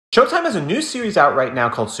SHOWTIME has a new series out right now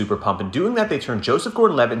called Super Pump, and doing that they turned Joseph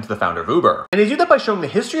Gordon-Levitt into the founder of Uber. And they do that by showing the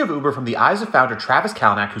history of Uber from the eyes of founder Travis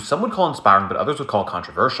Kalanick, who some would call inspiring but others would call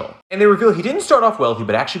controversial. And they reveal he didn't start off wealthy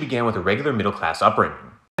but actually began with a regular middle-class upbringing.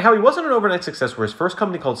 And how he wasn't an overnight success where his first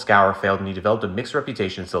company called Scour failed and he developed a mixed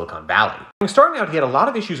reputation in Silicon Valley. When starting out, he had a lot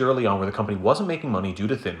of issues early on where the company wasn't making money due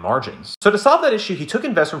to thin margins. So to solve that issue, he took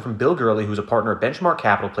investment from Bill Gurley, who was a partner at Benchmark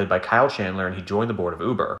Capital played by Kyle Chandler, and he joined the board of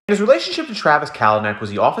Uber. And his relationship to Travis Kalanick was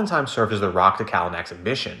he oftentimes served as the rock to Kalanick's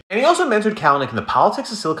ambition. And he also mentored Kalanick in the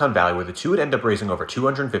politics of Silicon Valley, where the two would end up raising over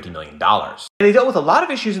 $250 million. And he dealt with a lot of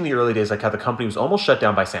issues in the early days, like how the company was almost shut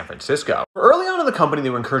down by San Francisco. Early on in the company, they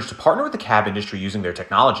were encouraged to partner with the cab industry using their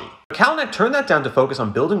technology. But Kalanick turned that down to focus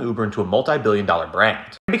on building Uber into a multi-billion-dollar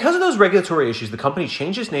brand. And because of those regulatory issues, the company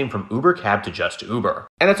changed its name from Uber Cab to just Uber.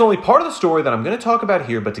 And that's only part of the story that I'm going to talk about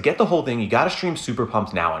here, but to get the whole thing, you gotta stream Super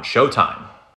Pumped now on SHOWTIME.